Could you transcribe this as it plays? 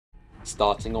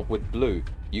Starting off with blue,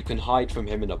 you can hide from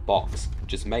him in a box,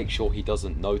 just make sure he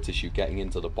doesn't notice you getting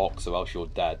into the box or else you're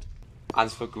dead.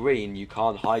 As for green, you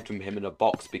can't hide from him in a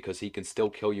box because he can still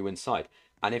kill you inside,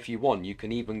 and if you want, you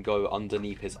can even go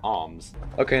underneath his arms.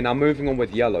 Okay, now moving on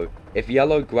with yellow. If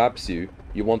yellow grabs you,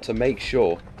 you want to make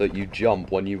sure that you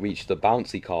jump when you reach the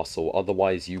bouncy castle,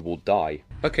 otherwise you will die.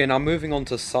 Okay, now moving on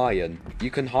to cyan. You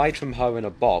can hide from her in a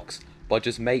box, but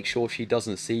just make sure she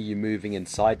doesn't see you moving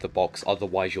inside the box,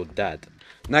 otherwise you're dead.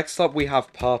 Next up we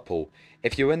have purple.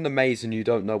 If you're in the maze and you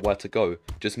don't know where to go,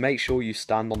 just make sure you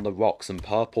stand on the rocks and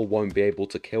purple won't be able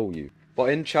to kill you. But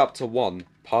in chapter 1,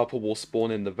 purple will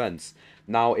spawn in the vents.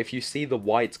 Now if you see the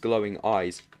white glowing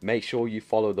eyes, make sure you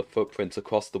follow the footprints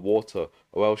across the water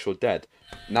or else you're dead.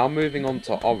 Now moving on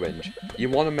to orange, you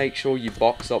want to make sure you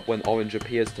box up when orange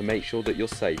appears to make sure that you're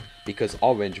safe, because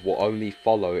orange will only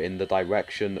follow in the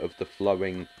direction of the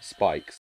flowing spikes.